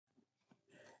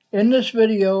In this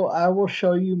video, I will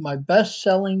show you my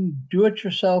best-selling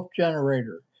do-it-yourself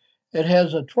generator. It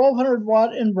has a 1200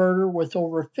 watt inverter with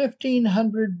over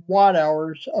 1500 watt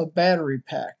hours of battery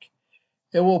pack.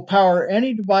 It will power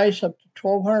any device up to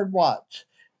 1200 watts.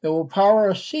 It will power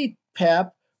a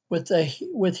CPAP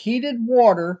with heated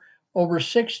water over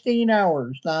 16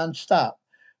 hours non-stop.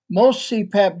 Most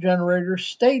CPAP generators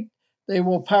state they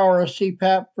will power a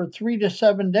CPAP for 3 to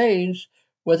 7 days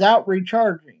without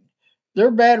recharging.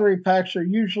 Their battery packs are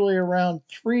usually around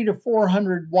 3 to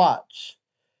 400 watts.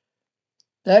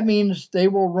 That means they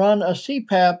will run a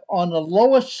CPAP on the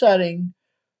lowest setting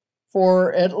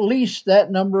for at least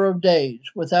that number of days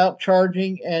without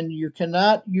charging, and you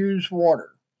cannot use water.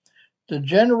 The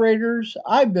generators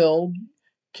I build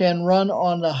can run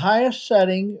on the highest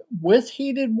setting with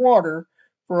heated water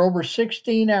for over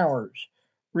 16 hours.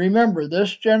 Remember,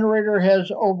 this generator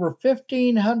has over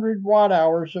 1500 watt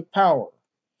hours of power.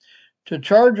 To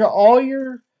charge all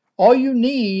you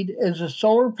need is a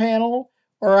solar panel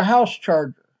or a house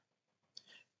charger.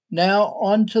 Now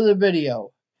on to the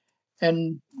video.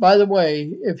 And by the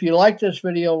way, if you like this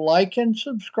video, like and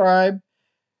subscribe,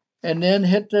 and then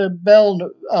hit the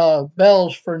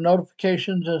bells for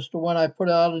notifications as to when I put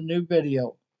out a new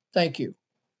video. Thank you.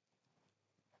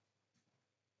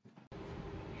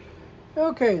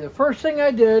 Okay, the first thing I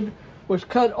did was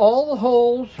cut all the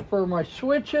holes for my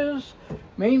switches,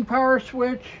 main power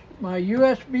switch, my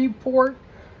USB port,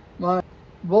 my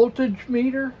voltage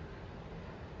meter,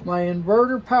 my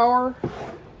inverter power,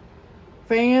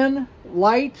 fan,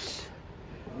 lights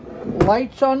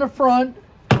on the front,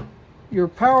 your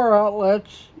power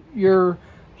outlets, your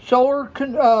solar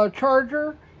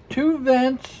charger, 2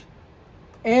 vents,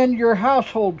 and your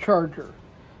household charger,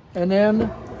 and then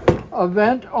a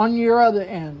vent on your other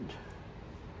end.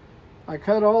 I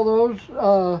cut all those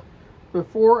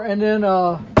before, and then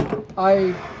I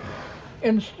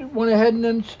went ahead and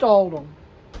installed them.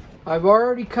 I've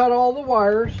already cut all the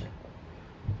wires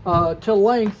to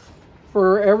length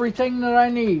for everything that I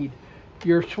need.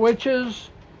 Your switches,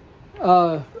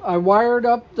 I wired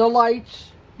up the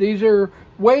lights. These are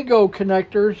Wago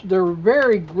connectors. They're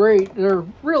very great. They're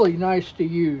really nice to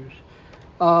use.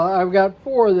 I've got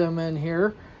 4 of them in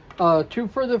here. 2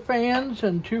 for the fans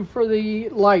and 2 for the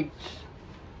lights.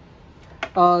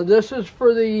 This is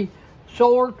for the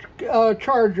solar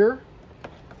charger.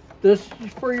 This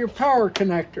is for your power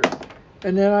connector.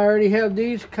 And then I already have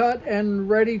these cut and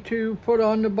ready to put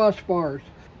on the bus bars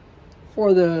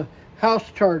for the house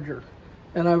charger.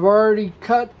 And I've already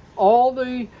cut all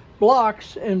the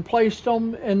blocks and placed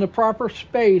them in the proper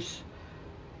space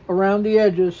around the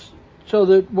edges so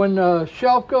that when the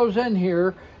shelf goes in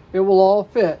here, it will all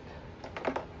fit.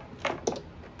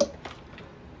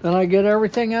 Then I get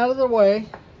everything out of the way,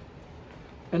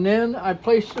 and then I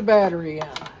place the battery in.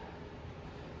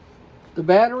 The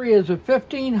battery is a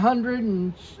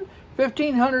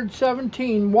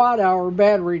 1517 watt hour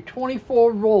battery,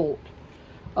 24 volt.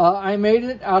 I made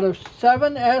it out of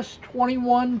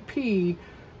 7S21P,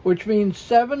 which means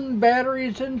 7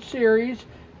 batteries in series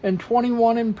and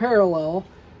 21 in parallel,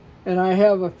 and I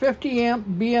have a 50 amp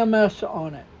BMS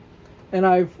on it. And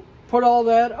I've put all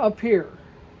that up here.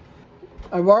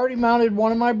 I've already mounted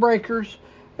one of my breakers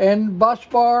and bus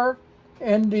bar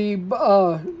and the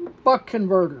buck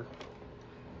converter.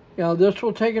 Now this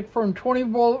will take it from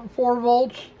 24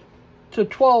 volts to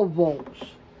 12 volts.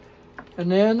 And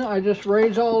then I just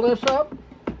raise all this up.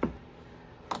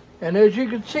 And as you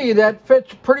can see, that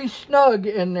fits pretty snug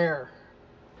in there.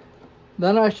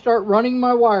 Then I start running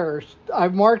my wires.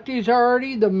 I've marked these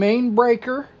already, the main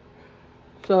breaker.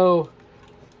 So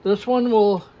this one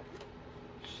will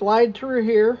slide through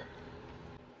here.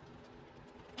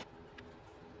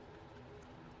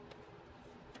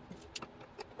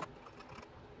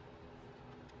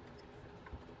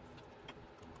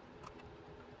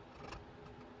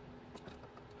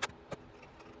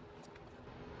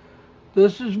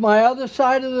 This is my other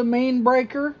side of the main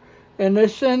breaker, and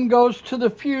this then goes to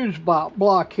the fuse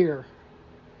block here.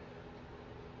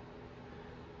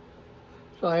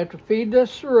 So I have to feed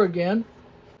this through again.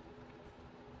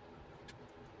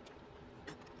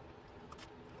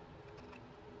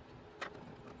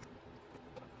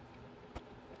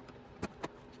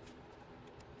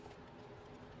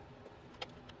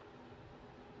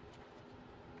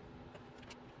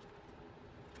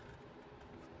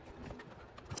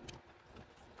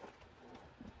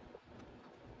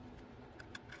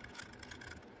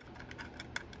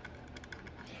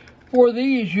 For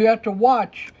these, you have to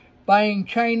watch buying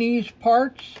Chinese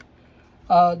parts.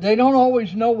 They don't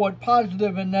always know what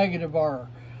positive and negative are.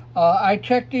 I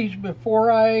checked these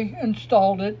before I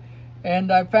installed it,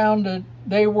 and I found that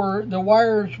the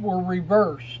wires were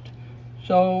reversed.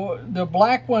 So the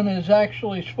black one is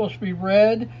actually supposed to be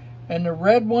red, and the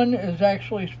red one is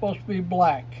actually supposed to be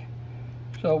black.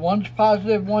 So one's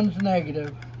positive, one's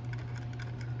negative.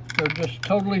 They're just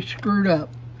totally screwed up.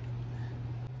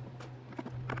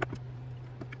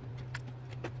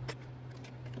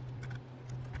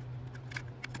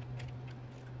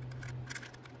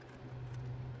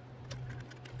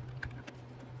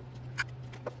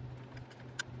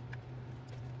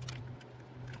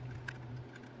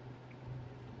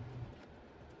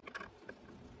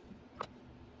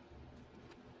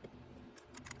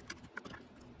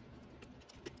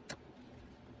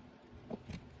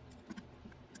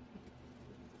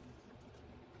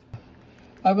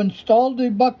 I've installed the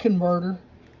buck converter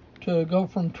to go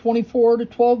from 24 to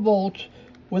 12 volts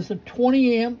with a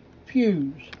 20 amp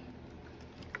fuse.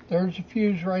 There's a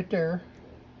fuse right there.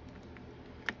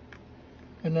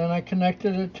 And then I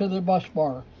connected it to the bus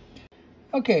bar.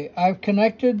 Okay, I've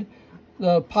connected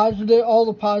the positive, all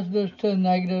the positives to the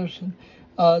negatives.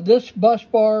 This bus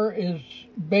bar is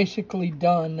basically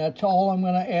done. That's all I'm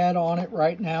going to add on it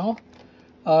right now.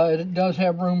 It does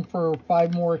have room for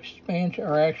 5 more expansions,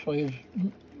 or actually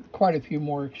quite a few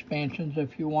more expansions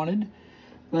if you wanted.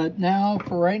 But now,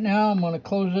 for right now, I'm going to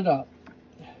close it up.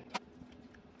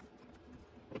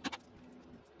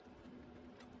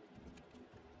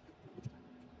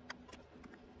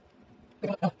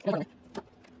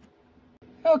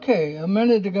 Okay, a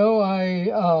minute ago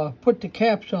I put the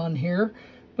caps on here,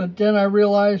 but then I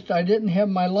realized I didn't have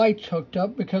my lights hooked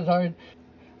up because I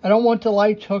don't want the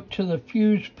lights hooked to the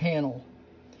fuse panel.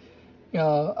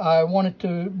 I want it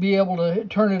to be able to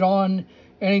turn it on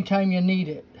anytime you need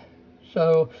it.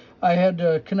 So I had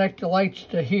to connect the lights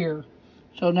to here.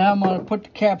 So now I'm going to put the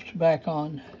caps back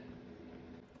on.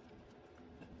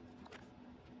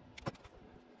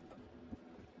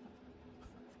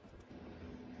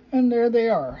 And there they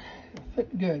are.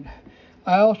 Fit good.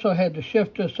 I also had to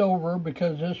shift this over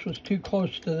because this was too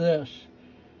close to this.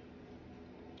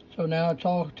 So now it's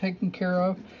all taken care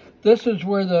of. This is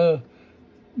where the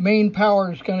main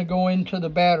power is going to go into the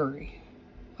battery.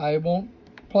 I won't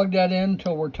plug that in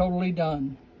until we're totally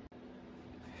done.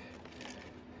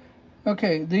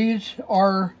 Okay, these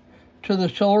are to the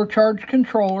solar charge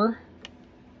controller.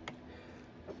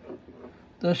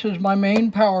 This is my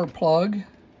main power plug.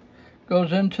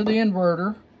 Goes into the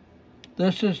inverter.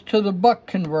 This is to the buck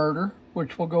converter,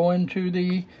 which will go into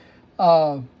the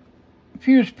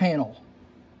fuse panel.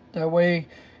 That way,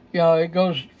 it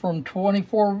goes from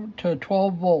 24 to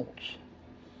 12 volts.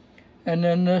 And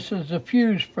then this is the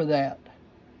fuse for that.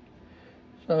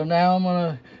 So now I'm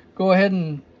going to go ahead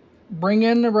and bring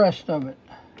in the rest of it.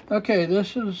 Okay,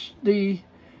 this is the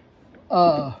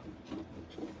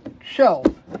shelf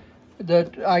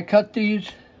that I cut these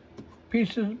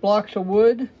blocks of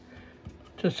wood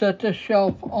to set this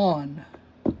shelf on.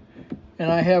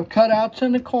 And I have cutouts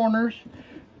in the corners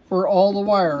for all the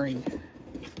wiring.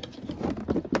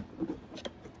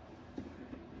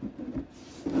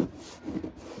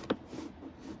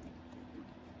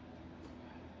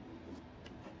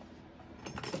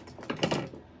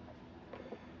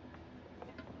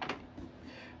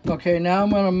 Okay, now I'm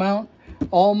going to mount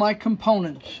all my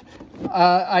components.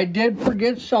 I did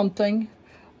forget something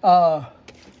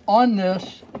on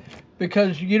this,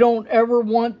 because you don't ever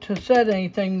want to set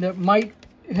anything that might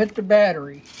hit the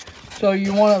battery. So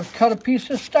you want to cut a piece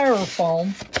of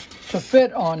styrofoam to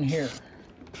fit on here.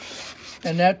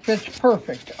 And that fits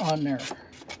perfect on there.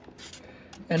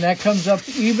 And that comes up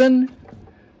even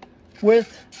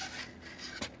with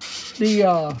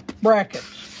the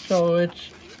brackets. So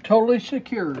it's totally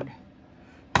secured.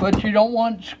 But you don't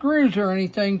want screws or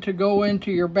anything to go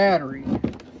into your battery.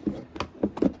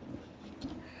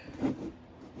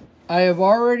 I have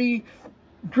already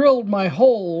drilled my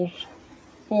holes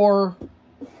for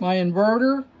my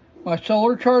inverter, my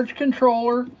solar charge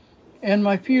controller, and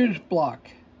my fuse block.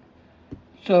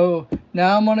 So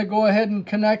now I'm going to go ahead and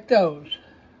connect those.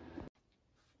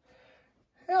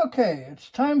 Okay, it's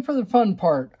time for the fun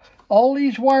part. All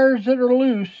these wires that are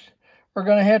loose are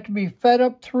going to have to be fed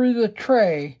up through the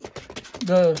tray,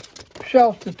 the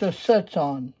shelf that this sits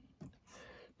on.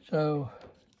 So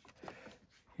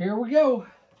here we go.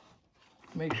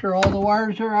 Make sure all the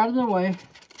wires are out of the way.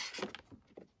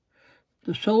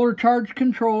 The solar charge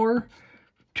controller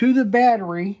to the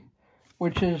battery,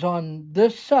 which is on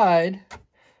this side.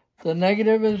 The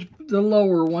negative is the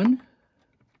lower one.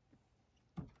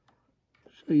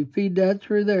 So you feed that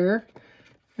through there,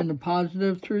 and the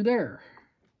positive through there.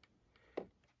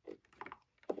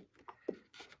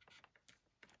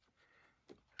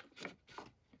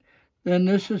 Then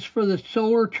this is for the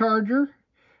solar charger,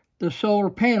 the solar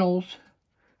panels,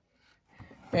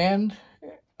 and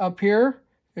up here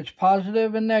it's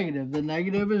positive and negative. The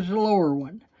negative is the lower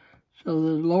one. So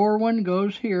the lower one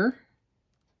goes here.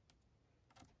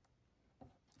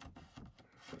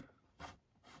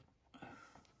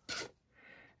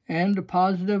 And the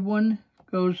positive one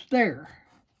goes there.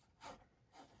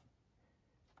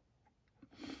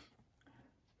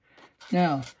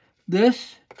 Now,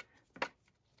 this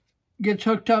gets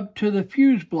hooked up to the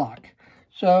fuse block.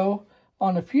 So,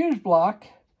 on the fuse block,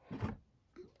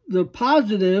 the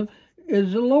positive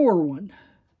is the lower one.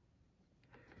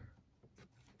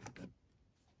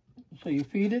 So you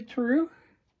feed it through.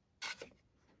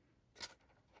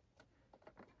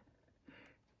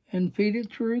 And feed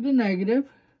it through the negative.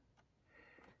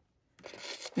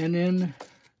 And then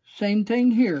same thing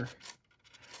here.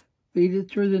 Feed it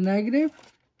through the negative.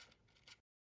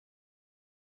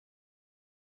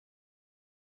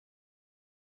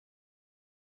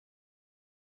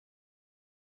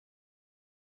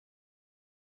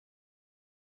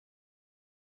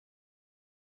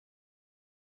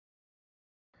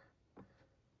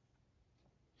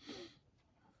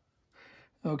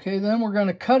 Okay, then we're going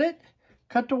to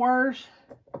cut the wires,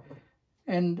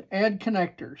 and add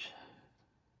connectors.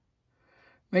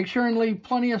 Make sure and leave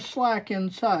plenty of slack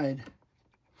inside.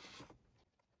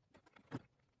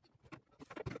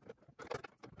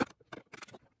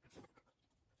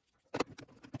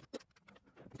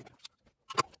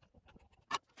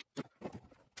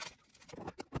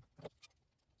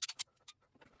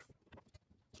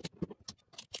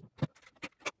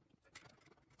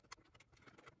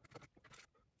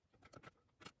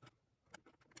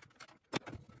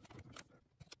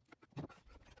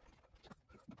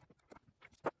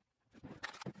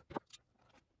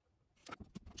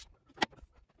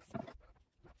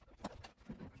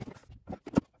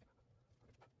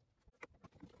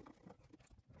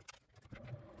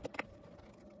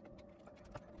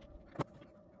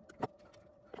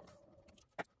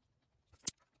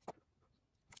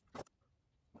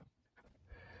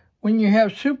 When you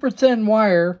have super thin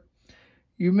wire,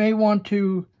 you may want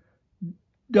to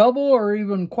double or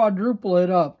even quadruple it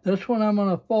up. This one I'm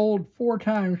going to fold 4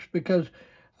 times because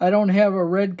I don't have a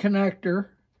red connector.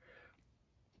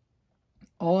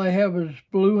 All I have is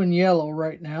blue and yellow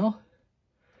right now.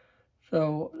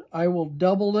 So I will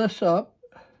double this up,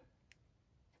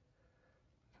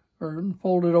 or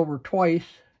fold it over twice.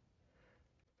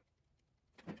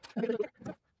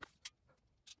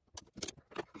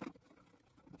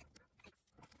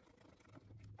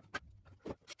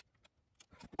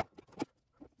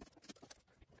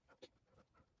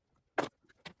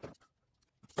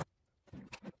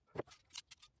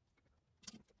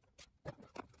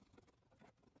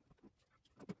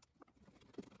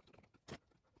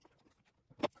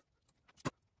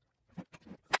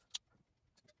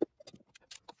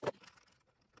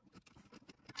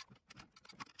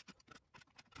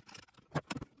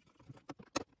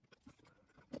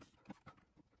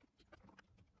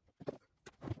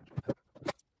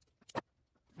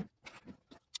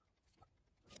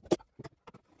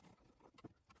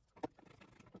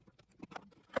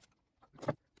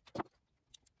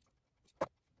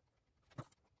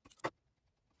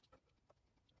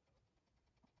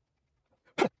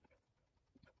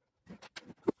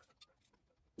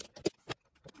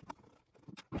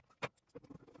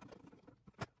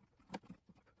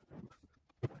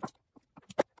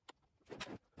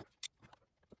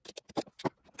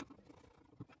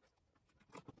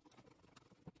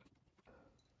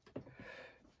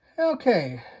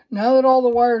 Okay, now that all the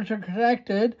wires are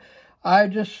connected, I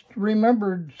just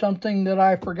remembered something that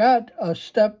I forgot. A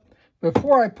step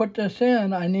before I put this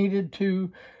in, I needed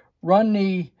to run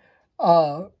the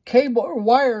cable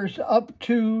wires up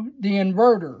to the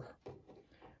inverter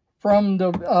from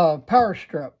the power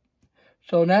strip.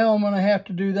 So now I'm going to have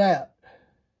to do that.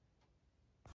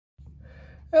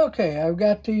 Okay, I've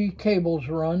got the cables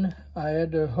run. I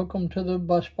had to hook them to the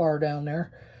bus bar down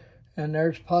there. And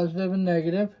there's positive and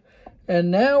negative. And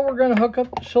now we're going to hook up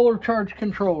the solar charge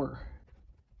controller.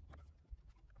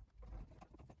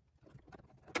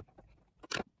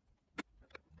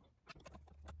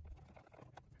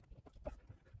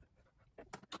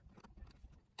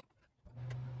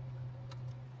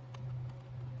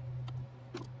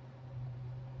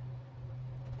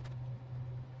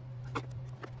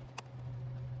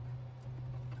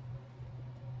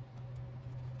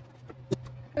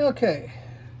 Okay,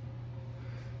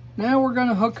 now we're going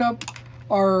to hook up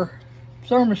our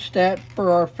thermostat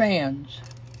for our fans.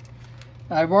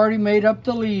 I've already made up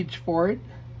the leads for it.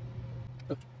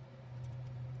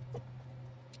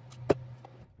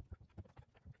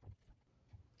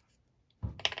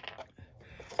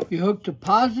 You hook the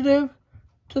positive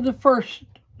to the first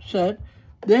set,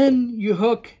 then you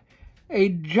hook a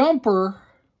jumper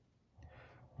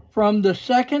from the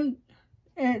second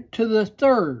to the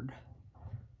third.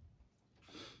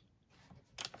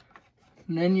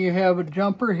 And then you have a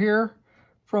jumper here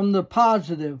from the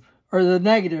positive, or the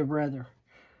negative rather.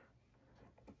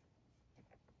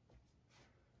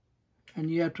 And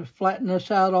you have to flatten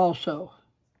this out also.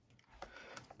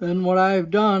 Then what I've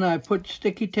done, I put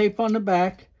sticky tape on the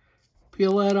back,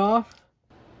 peel that off.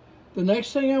 The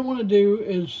next thing I want to do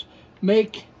is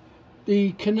make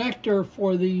the connector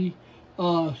for the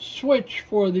switch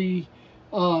for the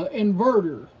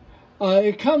inverter.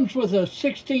 It comes with a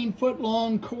 16-foot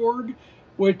long cord,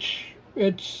 which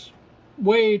it's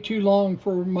way too long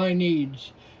for my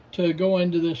needs to go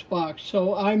into this box.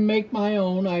 So I make my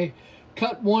own. I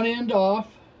cut one end off,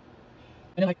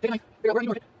 and then I take my figure out where I need to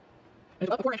work it. And it's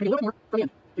about 4 inches, maybe a little bit more from the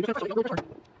end. So you just press it a little bit harder.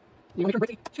 You want to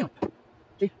break the seal.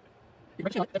 See? You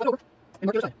break the seal, flip it over, and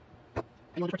mark the other side. And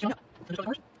you want to break the seal out. So just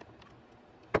first.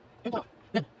 And pull out.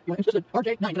 Then you want to use this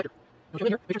RJ9 connector. You'll shove it in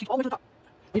here, make sure it's all the way to the top.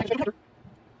 Then you take the connector,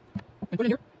 and put it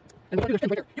in here. And we're going to do this pin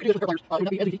right there. You can do this with wires. It would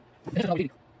not be as easy. And this is how we do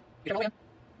it. You get it all the way in.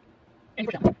 And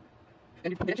you push down.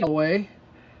 And you put the seal away.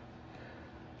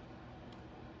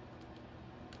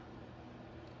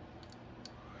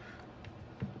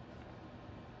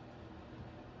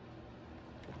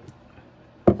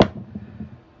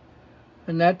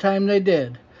 And that time they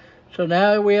did. So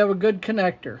now we have a good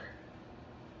connector.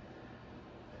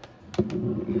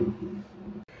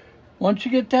 Once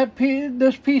you get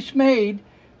this piece made,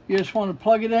 you just want to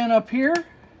plug it in up here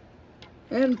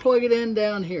and plug it in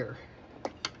down here.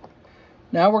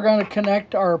 Now we're going to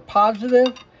connect our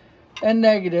positive and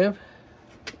negative.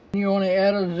 You want to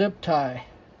add a zip tie.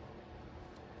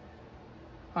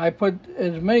 I put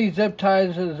as many zip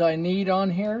ties as I need on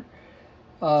here.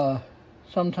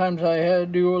 Sometimes I had to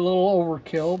do a little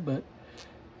overkill, but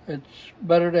it's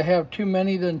better to have too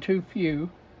many than too few.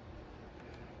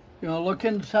 You know, look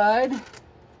inside,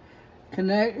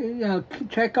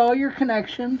 check all your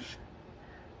connections,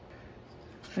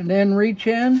 and then reach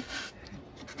in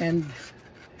and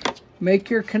make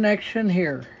your connection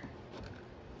here.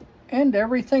 And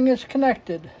everything is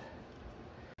connected.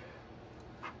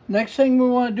 Next thing we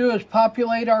want to do is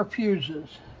populate our fuses.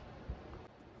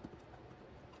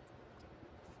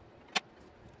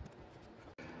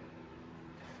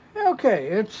 Okay,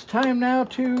 it's time now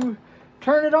to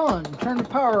turn it on, turn the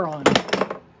power on.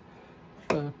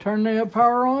 So turn the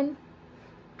power on,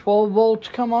 12 volts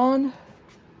come on.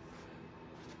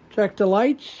 Check the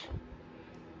lights,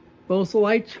 both the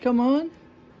lights come on.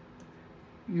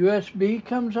 USB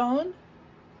comes on.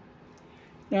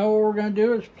 Now what we're going to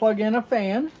do is plug in a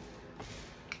fan.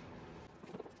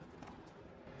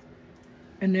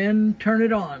 And then turn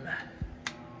it on.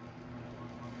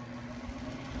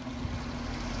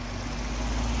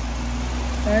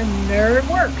 And there it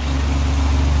works.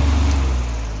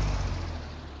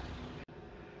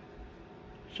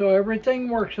 So everything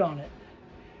works on it.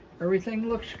 Everything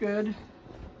looks good.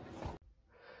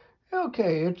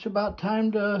 Okay, it's about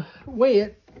time to weigh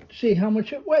it, see how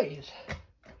much it weighs.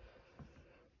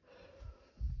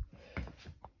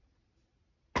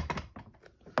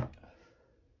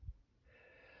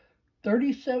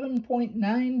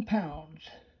 $37.9 pounds.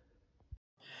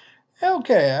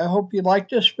 Okay, I hope you liked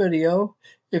this video.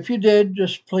 If you did,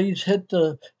 just please hit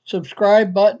the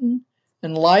subscribe button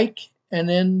and like, and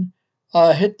then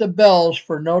hit the bells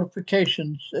for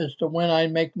notifications as to when I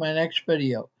make my next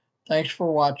video. Thanks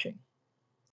for watching.